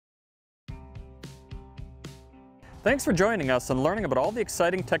Thanks for joining us and learning about all the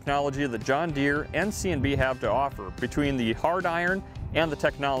exciting technology that John Deere and C&B have to offer between the hard iron and the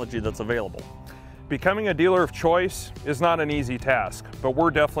technology that's available. Becoming a dealer of choice is not an easy task, but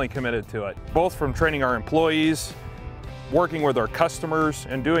we're definitely committed to it. Both from training our employees, working with our customers,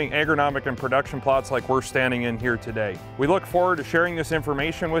 and doing agronomic and production plots like we're standing in here today. We look forward to sharing this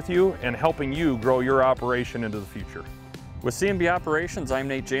information with you and helping you grow your operation into the future. With C&B Operations, I'm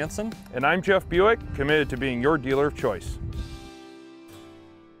Nate Jansen. And I'm Jeff Buick, committed to being your dealer of choice.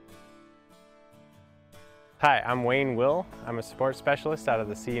 Hi, I'm Wayne Will. I'm a support specialist out of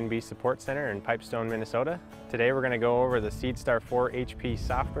the C&B Support Center in Pipestone, Minnesota. Today we're going to go over the SeedStar 4 HP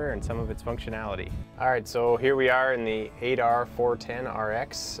software and some of its functionality. Alright, so here we are in the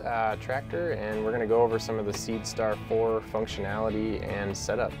 8R410RX tractor, and we're going to go over some of the SeedStar 4 functionality and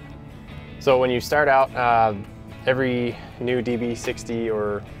setup. So when you start out, every new DB60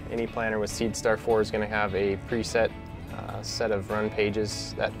 or any planter with SeedStar 4 is going to have a preset set of run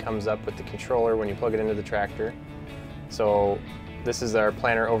pages that comes up with the controller when you plug it into the tractor. So this is our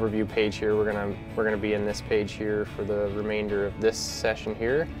planter overview page here. We're gonna be in this page here for the remainder of this session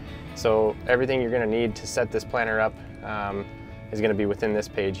here. So everything you're gonna need to set this planter up is gonna be within this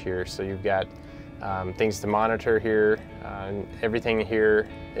page here. So you've got things to monitor here. Everything here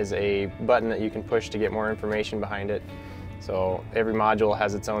is a button that you can push to get more information behind it. So every module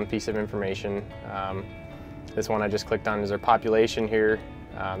has its own piece of information. This one I just clicked on is our population here.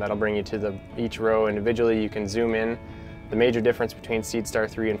 That'll bring you to each row individually. You can zoom in. The major difference between SeedStar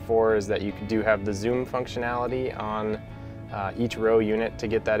 3 and 4 is that you do have the zoom functionality on each row unit to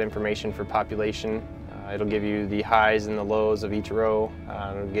get that information for population. It'll give you the highs and the lows of each row.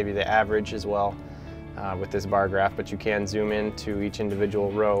 It'll give you the average as well with this bar graph, but you can zoom in to each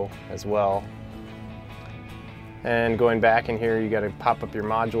individual row as well. And going back in here, you got to pop up your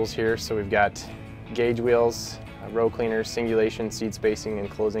modules here. So we've got gauge wheels, row cleaners, singulation, seed spacing,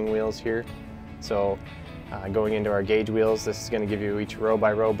 and closing wheels here. So going into our gauge wheels, this is going to give you each row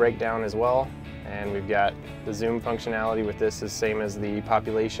by row breakdown as well. And we've got the zoom functionality with this is same as the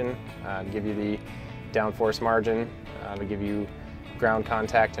population to give you the downforce margin, to give you ground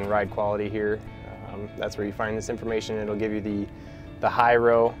contact and ride quality here. That's where you find this information. It'll give you the high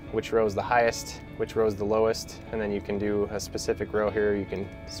row, which row is the highest, which row is the lowest, and then you can do a specific row here. You can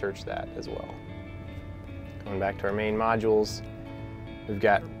search that as well. Going back to our main modules, we've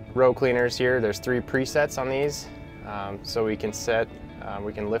got row cleaners here. There's 3 presets on these, so we can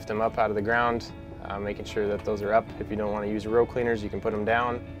lift them up out of the ground, making sure that those are up. If you don't want to use row cleaners, you can put them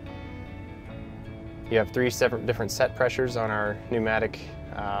down. You have 3 separate different set pressures on our pneumatic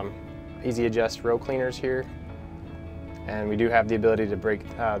easy adjust row cleaners here, and we do have the ability to break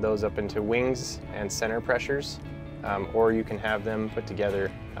those up into wings and center pressures, or you can have them put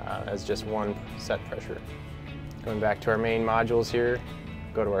together as just one set pressure. Going back to our main modules here,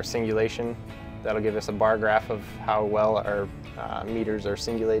 go to our singulation. That'll give us a bar graph of how well our meters are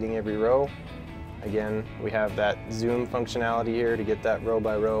singulating every row. Again, we have that zoom functionality here to get that row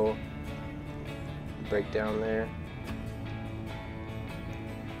by row breakdown there.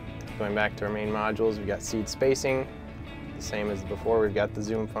 Going back to our main modules, we've got seed spacing. The same as before, we've got the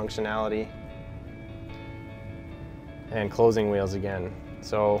zoom functionality. And closing wheels again.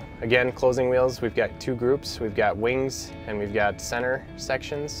 So again, closing wheels, we've got 2 groups. We've got wings and we've got center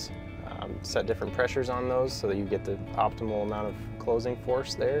sections. Set different pressures on those so that you get the optimal amount of closing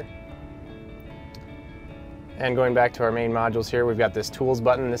force there. And going back to our main modules here, we've got this tools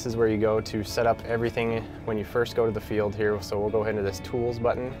button. This is where you go to set up everything when you first go to the field here. So we'll go ahead to this tools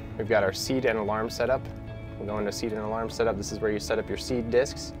button. We've got our seed and alarm setup. We'll go into seed and alarm setup. This is where you set up your seed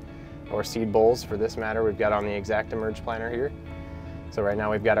discs, or seed bowls for this matter. We've got on the Exact Emerge planter here. So right now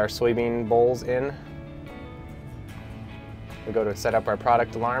we've got our soybean bowls in. We go to set up our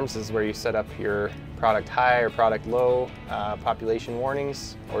product alarms. This is where you set up your product high or product low population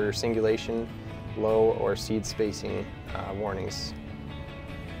warnings, or your singulation low or seed spacing warnings.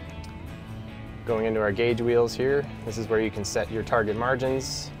 Going into our gauge wheels here, this is where you can set your target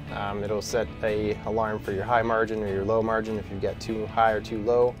margins. It'll set an alarm for your high margin or your low margin if you've got too high or too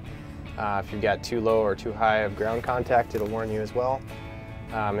low. If you've got too low or too high of ground contact, it'll warn you as well.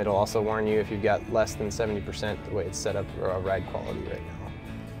 It'll also warn you if you've got less than 70% the way it's set up for ride quality right now.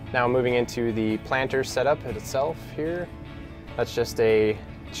 Now moving into the planter setup itself here. That's just a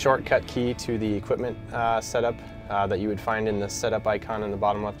shortcut key to the equipment setup that you would find in the setup icon in the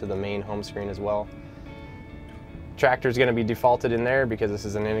bottom left of the main home screen as well. Tractor is going to be defaulted in there because this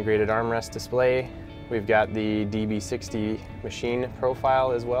is an integrated armrest display. We've got the DB60 machine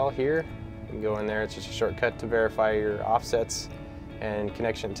profile as well here. You can go in there, it's just a shortcut to verify your offsets and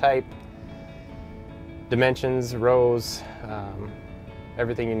connection type. dimensions, rows,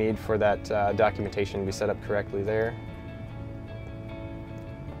 everything you need for that documentation to be set up correctly there.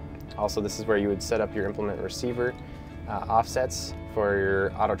 Also, this is where you would set up your implement receiver offsets for your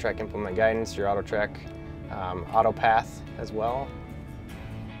AutoTrack implement guidance, your AutoTrack AutoPath as well.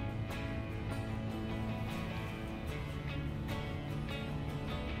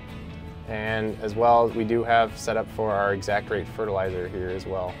 And as well, we do have set up for our exact rate fertilizer here as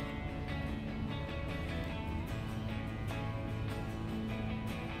well.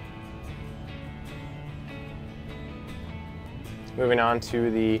 Moving on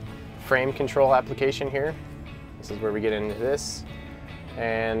to the frame control application here. This is where we get into this,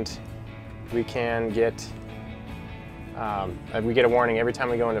 and we can get a warning every time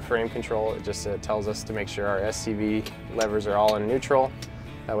we go into frame control. It just tells us to make sure our SCV levers are all in neutral.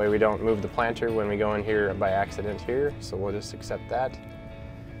 That way we don't move the planter when we go in here by accident here, so we'll just accept that.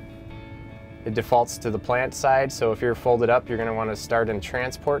 It defaults to the plant side, so if you're folded up, you're going to want to start in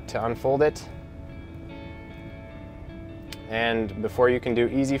transport to unfold it. And before you can do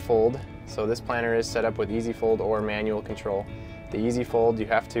easy fold, so this planter is set up with easy fold or manual control. The easy fold, you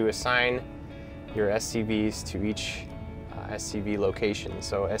have to assign your SCVs to each SCV location.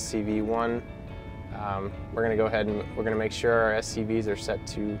 So SCV1, we're going to go ahead and we're going to make sure our SCVs are set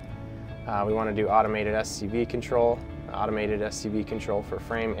to, we want to do automated SCV control for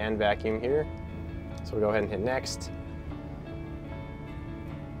frame and vacuum here. So we'll go ahead and hit next.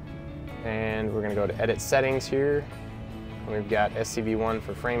 And we're going to go to edit settings here. We've got SCV1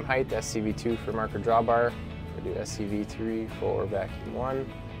 for frame height, SCV2 for marker drawbar. We'll do SCV3 for vacuum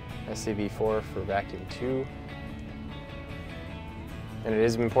 1, SCV4 for vacuum 2. And it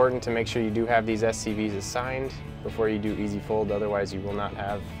is important to make sure you do have these SCVs assigned before you do easy fold, otherwise you will not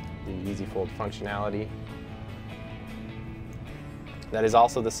have the easy fold functionality. That is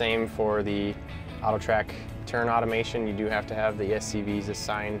also the same for the AutoTrack turn automation. You do have to have the SCVs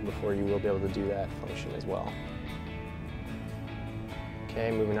assigned before you will be able to do that function as well. Okay,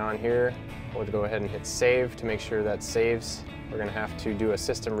 moving on here, we'll go ahead and hit save to make sure that saves. We're going to have to do a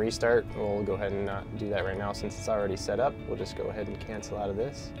system restart. We'll go ahead and not do that right now since it's already set up. We'll just go ahead and cancel out of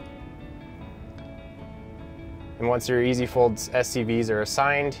this. And once your EasyFold SCVs are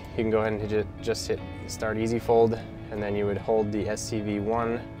assigned, you can go ahead and just hit start EasyFold, and then you would hold the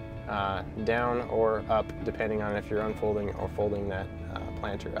SCV1 down or up depending on if you're unfolding or folding that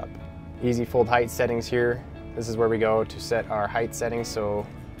planter up. EasyFold height settings here. This is where we go to set our height settings. So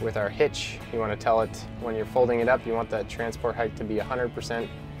with our hitch, you want to tell it when you're folding it up, you want that transport height to be 100%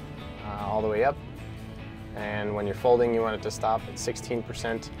 all the way up. And when you're folding, you want it to stop at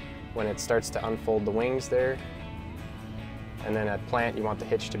 16% when it starts to unfold the wings there. And then at plant, you want the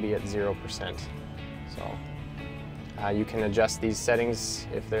hitch to be at 0%. So you can adjust these settings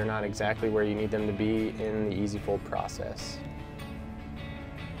if they're not exactly where you need them to be in the EasyFold process.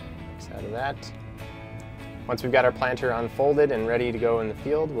 Next out of that. Once we've got our planter unfolded and ready to go in the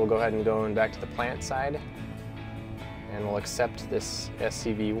field, we'll go ahead and go back to the plant side, and we'll accept this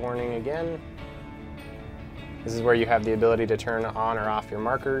SCV warning again. This is where you have the ability to turn on or off your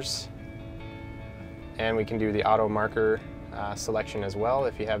markers, and we can do the auto marker selection as well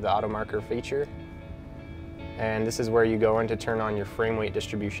if you have the auto marker feature. And this is where you go in to turn on your frame weight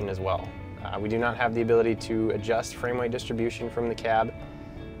distribution as well. We do not have the ability to adjust frame weight distribution from the cab.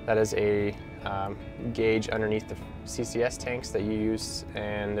 That is a gauge underneath the CCS tanks that you use,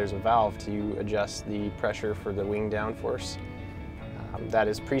 and there's a valve to adjust the pressure for the wing downforce. That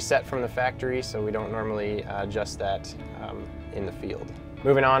is preset from the factory, so we don't normally adjust that in the field.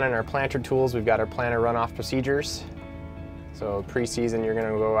 Moving on in our planter tools, we've got our planter runoff procedures. So pre-season, you're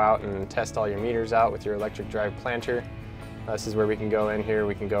going to go out and test all your meters out with your electric drive planter. This is where we can go in here.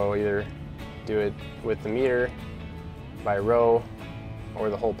 We can go either do it with the meter, by row, or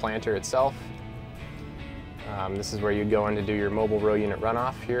the whole planter itself. This is where you'd go in to do your mobile row unit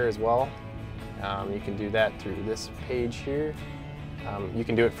runoff here as well. You can do that through this page here. You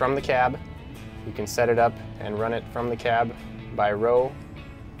can do it from the cab. You can set it up and run it from the cab by row.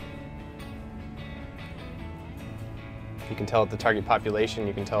 You can tell it the target population,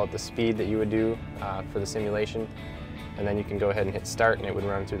 you can tell it the speed that you would do for the simulation, and then you can go ahead and hit start and it would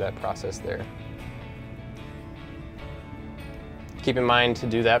run through that process there. Keep in mind, to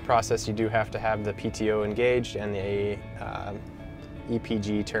do that process, you do have to have the PTO engaged and the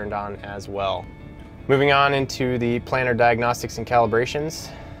EPG turned on as well. Moving on into the planter diagnostics and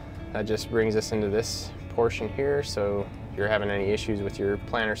calibrations. That just brings us into this portion here. So if you're having any issues with your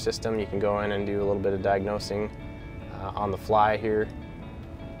planter system, you can go in and do a little bit of diagnosing on the fly here.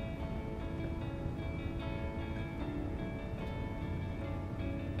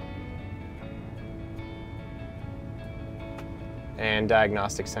 And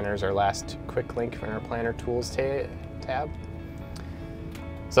Diagnostic Center is our last quick link in our Planter Tools tab.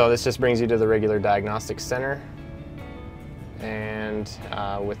 So this just brings you to the regular Diagnostic Center, and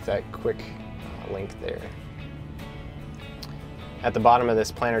with that quick link there. At the bottom of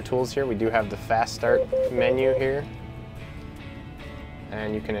this Planter Tools here, we do have the Fast Start menu here,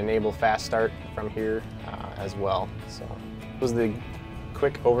 and you can enable Fast Start from here as well. So this was the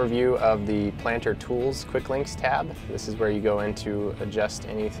quick overview of the Planter Tools Quick Links tab. This is where you go in to adjust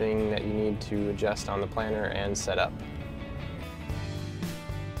anything that you need to adjust on the planter and set up.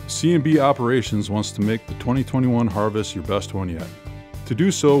 C&B Operations wants to make the 2021 harvest your best one yet. To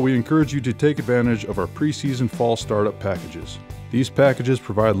do so, we encourage you to take advantage of our pre-season fall startup packages. These packages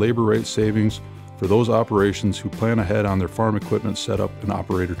provide labor rate savings for those operations who plan ahead on their farm equipment setup and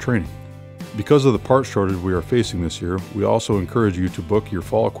operator training. Because of the part shortage we are facing this year, we also encourage you to book your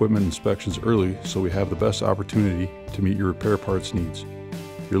fall equipment inspections early so we have the best opportunity to meet your repair parts needs.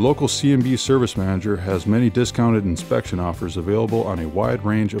 Your local C&B service manager has many discounted inspection offers available on a wide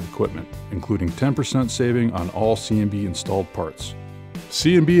range of equipment, including 10% saving on all C&B installed parts.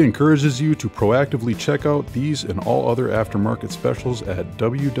 C&B encourages you to proactively check out these and all other aftermarket specials at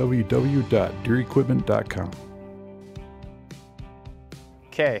www.deerequipment.com.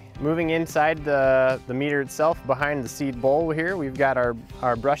 Okay, moving inside the meter itself, behind the seed bowl here, we've got our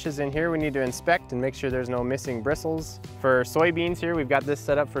brushes in here we need to inspect and make sure there's no missing bristles. For soybeans here, we've got this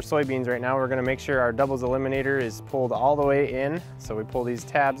set up for soybeans right now. We're gonna make sure our doubles eliminator is pulled all the way in. So we pull these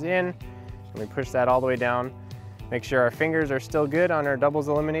tabs in and we push that all the way down. Make sure our fingers are still good on our doubles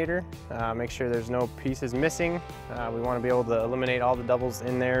eliminator. Make sure there's no pieces missing. We want to be able to eliminate all the doubles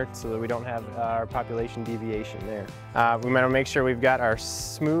in there so that we don't have our population deviation there. We want to make sure we've got our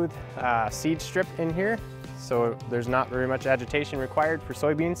smooth seed strip in here, so there's not very much agitation required for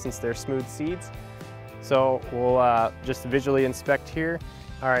soybeans since they're smooth seeds. So we'll just visually inspect here.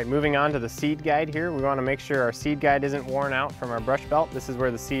 All right, moving on to the seed guide here. We want to make sure our seed guide isn't worn out from our brush belt. This is where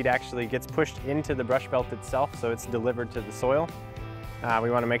the seed actually gets pushed into the brush belt itself, so it's delivered to the soil.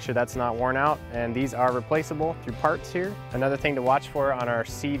 We want to make sure that's not worn out, and these are replaceable through parts here. Another thing to watch for on our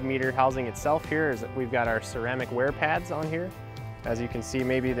seed meter housing itself here is that we've got our ceramic wear pads on here. As you can see,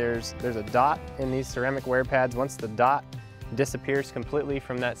 maybe there's a dot in these ceramic wear pads. Once the dot disappears completely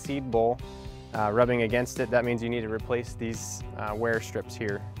from that seed bowl, rubbing against it, that means you need to replace these wear strips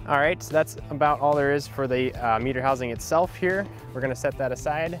here. All right, so that's about all there is for the meter housing itself here. We're gonna set that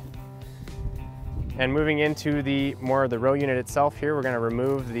aside. And moving into more of the row unit itself here, we're gonna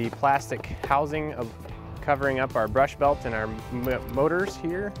remove the plastic housing covering up our brush belt and our motors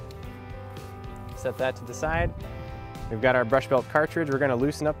here. Set that to the side. We've got our brush belt cartridge. We're gonna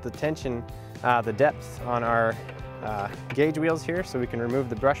loosen up the tension, the depth on our gauge wheels here so we can remove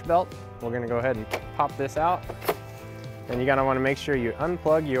the brush belt. We're gonna go ahead and pop this out. And you're gonna wanna make sure you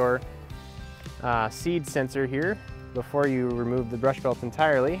unplug your seed sensor here before you remove the brush belt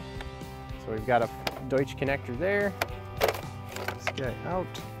entirely. So we've got a Deutsch connector there. Let's get it out.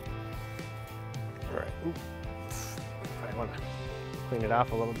 All right, I wanna clean it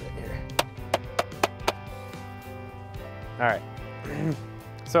off a little bit here. All right,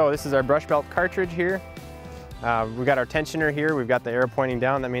 so this is our brush belt cartridge here. We've got our tensioner here. We've got the arrow pointing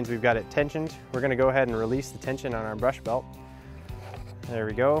down. That means we've got it tensioned. We're gonna go ahead and release the tension on our brush belt. There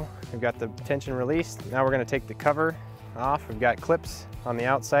we go. We've got the tension released. Now we're gonna take the cover off. We've got clips on the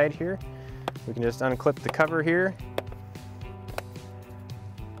outside here. We can just unclip the cover here.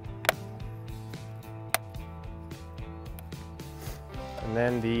 And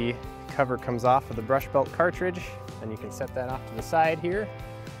then the cover comes off of the brush belt cartridge, and you can set that off to the side here.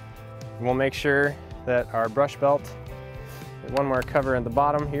 And we'll make sure that our brush belt, one more cover at the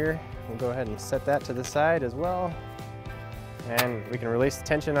bottom here. We'll go ahead and set that to the side as well. And we can release the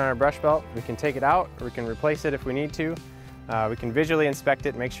tension on our brush belt. We can take it out, or we can replace it if we need to. We can visually inspect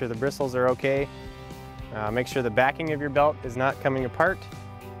it, make sure the bristles are okay. Make sure the backing of your belt is not coming apart.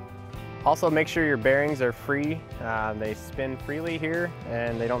 Also make sure your bearings are free. They spin freely here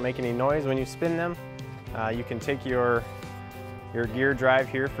and they don't make any noise when you spin them. You can take your gear drive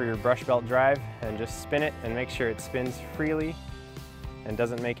here for your brush belt drive and just spin it and make sure it spins freely and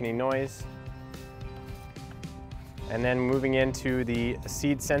doesn't make any noise. And then moving into the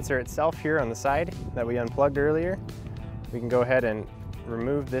seed sensor itself here on the side that we unplugged earlier, we can go ahead and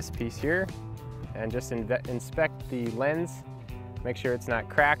remove this piece here and just inspect the lens. Make sure it's not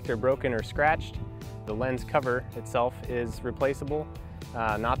cracked or broken or scratched. The lens cover itself is replaceable,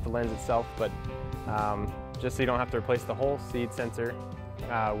 not the lens itself, but just so you don't have to replace the whole seed sensor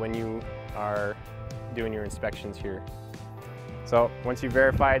when you are doing your inspections here. So once you've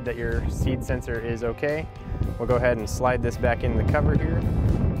verified that your seed sensor is okay, we'll go ahead and slide this back into the cover here.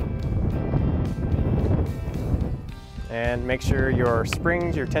 And make sure your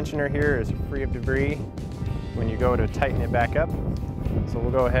springs, your tensioner here is free of debris when you go to tighten it back up. So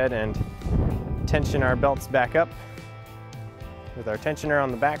we'll go ahead and tension our belts back up with our tensioner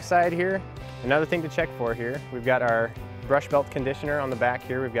on the back side here. Another thing to check for here, we've got our brush belt conditioner on the back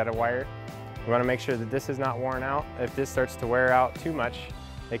here. We've got a wire. We want to make sure that this is not worn out. If this starts to wear out too much,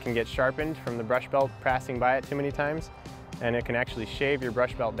 it can get sharpened from the brush belt passing by it too many times, and it can actually shave your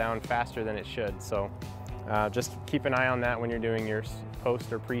brush belt down faster than it should. So just keep an eye on that when you're doing your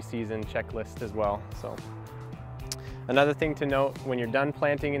post or pre-season checklist as well. So another thing to note, when you're done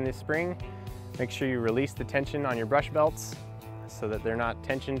planting in the spring, make sure you release the tension on your brush belts so that they're not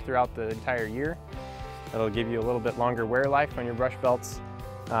tensioned throughout the entire year. That'll give you a little bit longer wear life on your brush belts.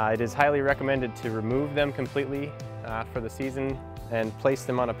 It is highly recommended to remove them completely for the season and place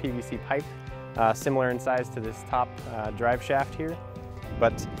them on a PVC pipe, similar in size to this top drive shaft here.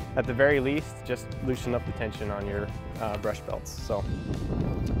 But at the very least, just loosen up the tension on your brush belts. So,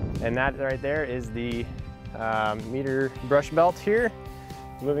 and that right there is the meter brush belt here.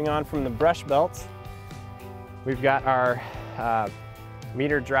 Moving on from the brush belts, we've got our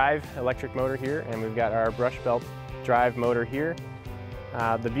meter drive electric motor here, and we've got our brush belt drive motor here.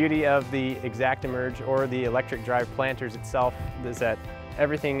 The beauty of the ExactEmerge or the electric drive planters itself is that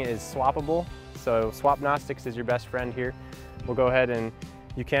everything is swappable. So Swapnostics is your best friend here. We'll go ahead and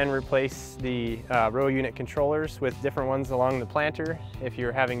you can replace the row unit controllers with different ones along the planter if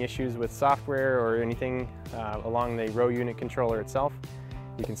you're having issues with software or anything along the row unit controller itself.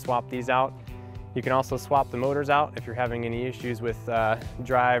 You can swap these out. You can also swap the motors out if you're having any issues with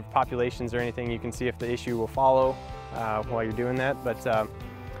drive populations or anything. You can see if the issue will follow while you're doing that. But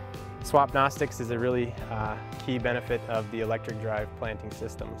Swapnostics is a really key benefit of the electric drive planting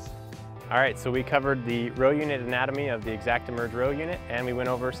systems. All right, so we covered the row unit anatomy of the ExactEmerge row unit, and we went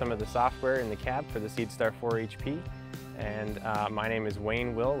over some of the software in the cab for the SeedStar 4 HP. And my name is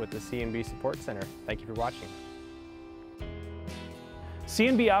Wayne Will with the C&B Support Center. Thank you for watching.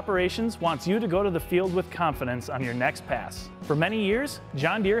 C&B Operations wants you to go to the field with confidence on your next pass. For many years,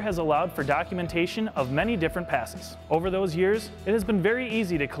 John Deere has allowed for documentation of many different passes. Over those years, it has been very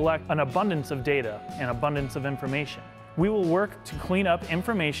easy to collect an abundance of data and abundance of information. We will work to clean up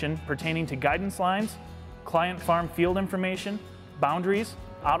information pertaining to guidance lines, client farm field information, boundaries,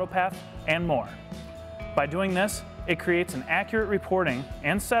 AutoPath, and more. By doing this, it creates an accurate reporting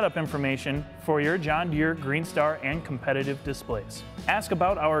and setup information for your John Deere, GreenStar, and competitive displays. Ask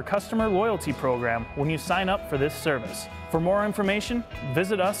about our customer loyalty program when you sign up for this service. For more information,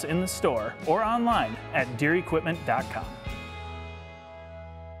 visit us in the store or online at deerequipment.com.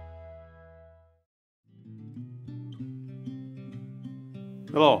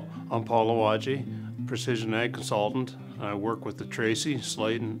 Hello, I'm Paul Lawaji, Precision Ag Consultant. I work with the Tracy,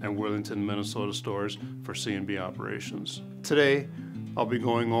 Slayton, and Worthington, Minnesota stores for C&B Operations. Today, I'll be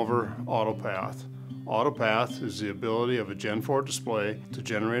going over AutoPath. AutoPath is the ability of a Gen 4 display to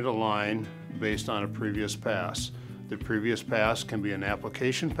generate a line based on a previous pass. The previous pass can be an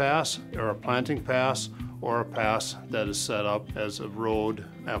application pass, or a planting pass, or a pass that is set up as a road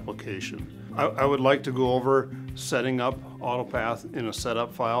application. I would like to go over setting up AutoPath in a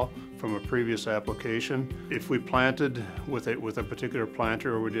setup file from a previous application. If we planted with a particular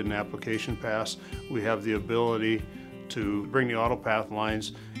planter or we did an application pass, we have the ability to bring the AutoPath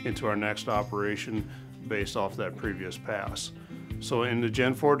lines into our next operation based off that previous pass. So in the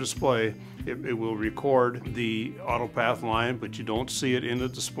Gen 4 display, it will record the AutoPath line, but you don't see it in the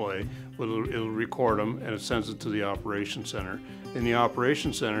display. But it'll record them and it sends it to the Operation Center. In the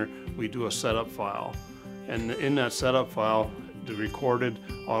Operation Center, we do a setup file. And in that setup file, the recorded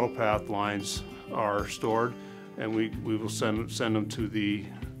AutoPath lines are stored, and we will send them to the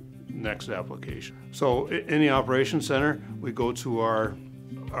next application. So in the Operation Center, we go to our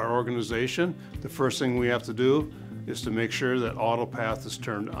organization. The first thing we have to do is to make sure that AutoPath is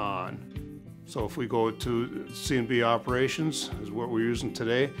turned on. So if we go to C&B Operations, is what we're using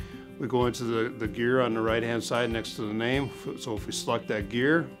today, we go into the gear on the right-hand side next to the name. So if we select that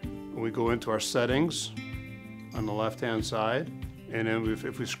gear, we go into our settings on the left-hand side, and then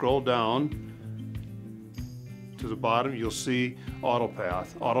if we scroll down to the bottom, you'll see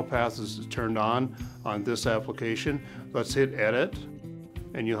AutoPath. AutoPath is turned on this application. Let's hit Edit,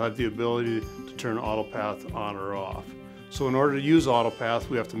 and you'll have the ability to turn AutoPath on or off. So in order to use AutoPath,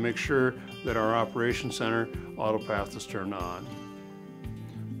 we have to make sure that our Operation Center AutoPath is turned on.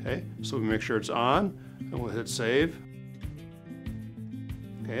 Okay, so we make sure it's on, and we'll hit Save.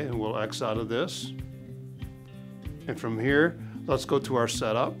 Okay, and we'll X out of this. And from here, let's go to our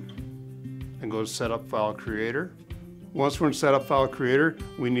setup. and go to Setup File Creator. Once we're in Setup File Creator,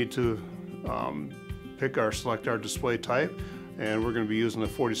 we need to select our display type, and we're going to be using the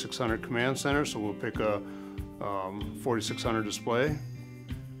 4600 Command Center, so we'll pick a 4600 display,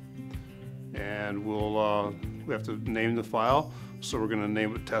 and we have to name the file, so we're going to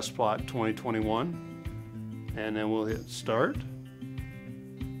name it TestPlot 2021, and then we'll hit Start.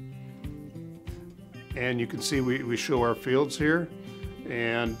 And you can see we show our fields here,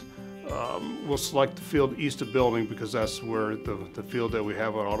 and we'll select the field east of building because that's where the field that we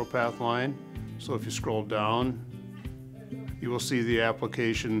have on AutoPath line. So if you scroll down, you will see the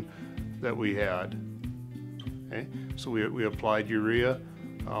application that we had. Okay? So we applied urea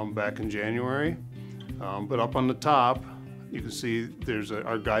back in January, but up on the top you can see there's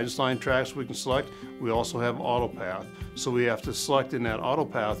our guidance line tracks we can select. We also have AutoPath, so we have to select in that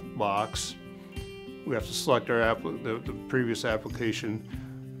AutoPath box. We have to select the previous application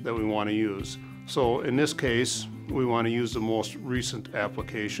that we want to use. So in this case, we want to use the most recent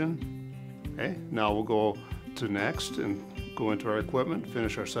application. Okay, now we'll go to Next and go into our equipment,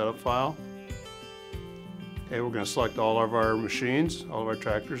 finish our setup file. Okay, we're going to select all of our machines, all of our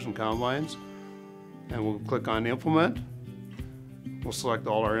tractors and combines, and we'll click on Implement. We'll select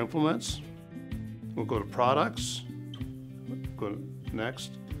all our implements. We'll go to Products, go to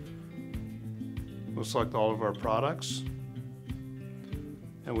Next. We'll select all of our products,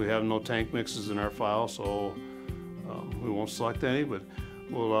 and we have no tank mixes in our file, so we won't select any, but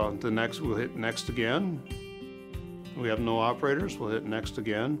we'll hit Next again. We have no operators, we'll hit Next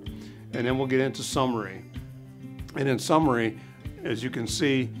again, and then we'll get into Summary. And in Summary, as you can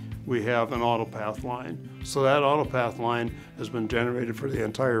see, we have an AutoPath line. So that AutoPath line has been generated for the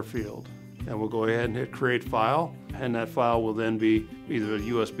entire field. And we'll go ahead and hit Create File, and that file will then be either a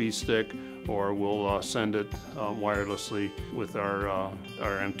USB stick or we'll send it wirelessly with our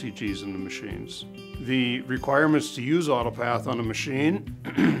MTGs in the machines. The requirements to use AutoPath on a machine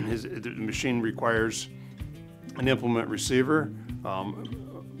is the machine requires an implement receiver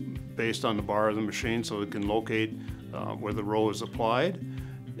based on the bar of the machine so it can locate where the row is applied.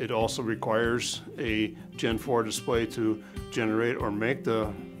 It also requires a Gen 4 display to generate or make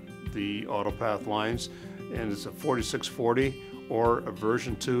the AutoPath lines, and it's a 4640 or a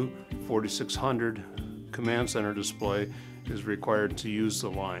version 2 4600 Command Center display is required to use the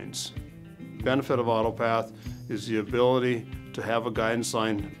lines. The benefit of AutoPath is the ability to have a guidance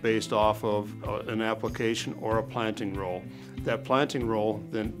line based off of an application or a planting row. That planting row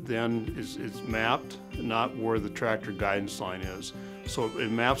then is mapped, not where the tractor guidance line is. So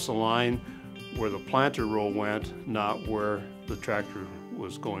it maps the line where the planter row went, not where the tractor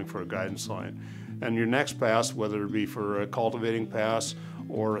was going for a guidance line. And your next pass, whether it be for a cultivating pass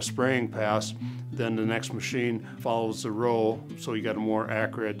or a spraying pass, then the next machine follows the row, so you got a more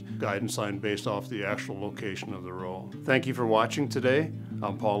accurate guidance line based off the actual location of the row. Thank you for watching today.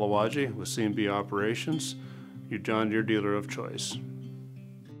 I'm Paul Lawaji with C&B Operations, your John Deere dealer of choice.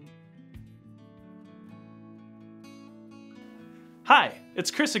 Hi, it's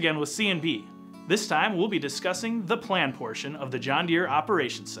Chris again with C&B. This time we'll be discussing the plan portion of the John Deere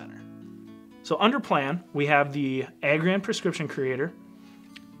Operations Center. So under Plan, we have the Agrian Prescription Creator,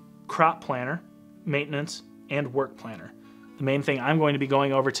 Crop Planner, Maintenance, and Work Planner. The main thing I'm going to be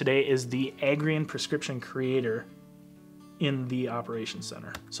going over today is the Agrian Prescription Creator in the Operations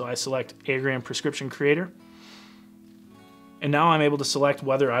Center. So I select Agrian Prescription Creator, and now I'm able to select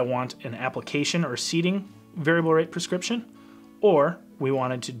whether I want an application or seeding variable rate prescription, or we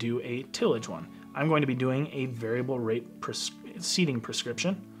wanted to do a tillage one. I'm going to be doing a variable rate seeding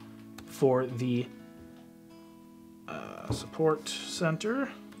prescription for the support center.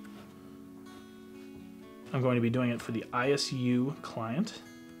 I'm going to be doing it for the ISU client,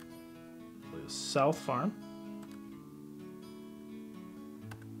 South Farm,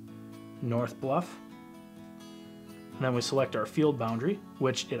 North Bluff, and then we select our field boundary,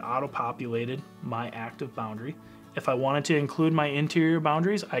 which it auto-populated my active boundary. If I wanted to include my interior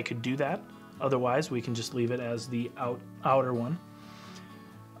boundaries, I could do that. Otherwise, we can just leave it as the outer one.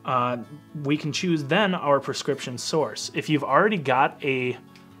 We can choose then our prescription source. If you've already got a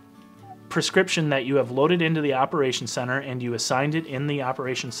prescription that you have loaded into the Operations Center and you assigned it in the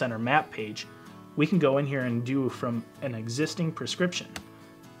Operations Center map page, we can go in here and do from an existing prescription.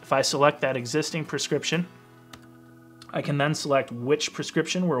 If I select that existing prescription, I can then select which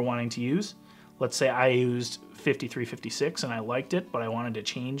prescription we're wanting to use. Let's say I used 5356 and I liked it, but I wanted to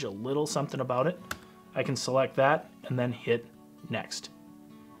change a little something about it. I can select that and then hit Next.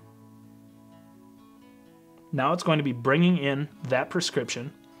 Now it's going to be bringing in that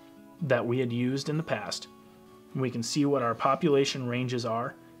prescription that we had used in the past. We can see what our population ranges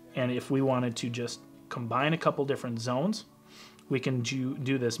are And if we wanted to just combine a couple different zones, we can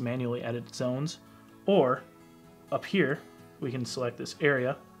do this manually edit zones, or up here, we can select this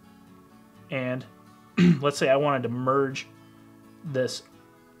area, and let's say I wanted to merge this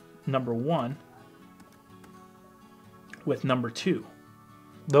number 1 with number 2.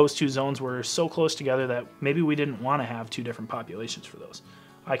 Those two zones were so close together that maybe we didn't want to have two different populations for those.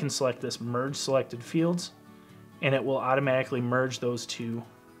 I can select this merge selected fields, and it will automatically merge those two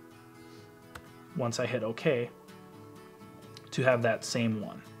once I hit OK to have that same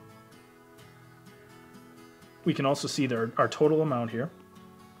one. We can also see our total amount here.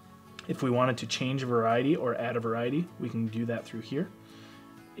 If we wanted to change a variety or add a variety, we can do that through here.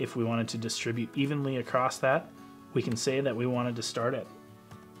 If we wanted to distribute evenly across that, we can say that we wanted to start at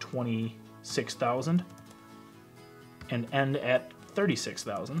 26,000 and end at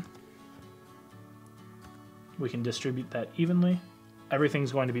 36,000. We can distribute that evenly.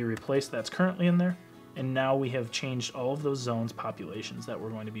 Everything's going to be replaced that's currently in there, and now we have changed all of those zones populations that we're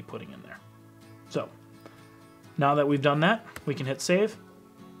going to be putting in there. So now that we've done that, we can hit save.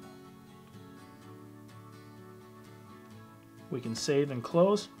 We can save and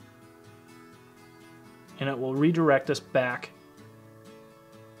close, and it will redirect us back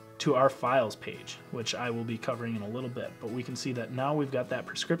to our files page, which I will be covering in a little bit. But we can see that now we've got that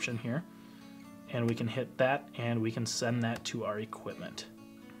prescription here, and we can hit that and we can send that to our equipment.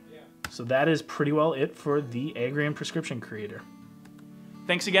 So that is pretty well it for the Agrium Prescription Creator.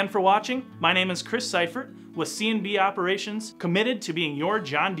 Thanks again for watching. My name is Chris Seifert with C&B Operations, committed to being your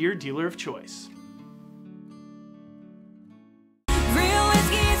John Deere dealer of choice.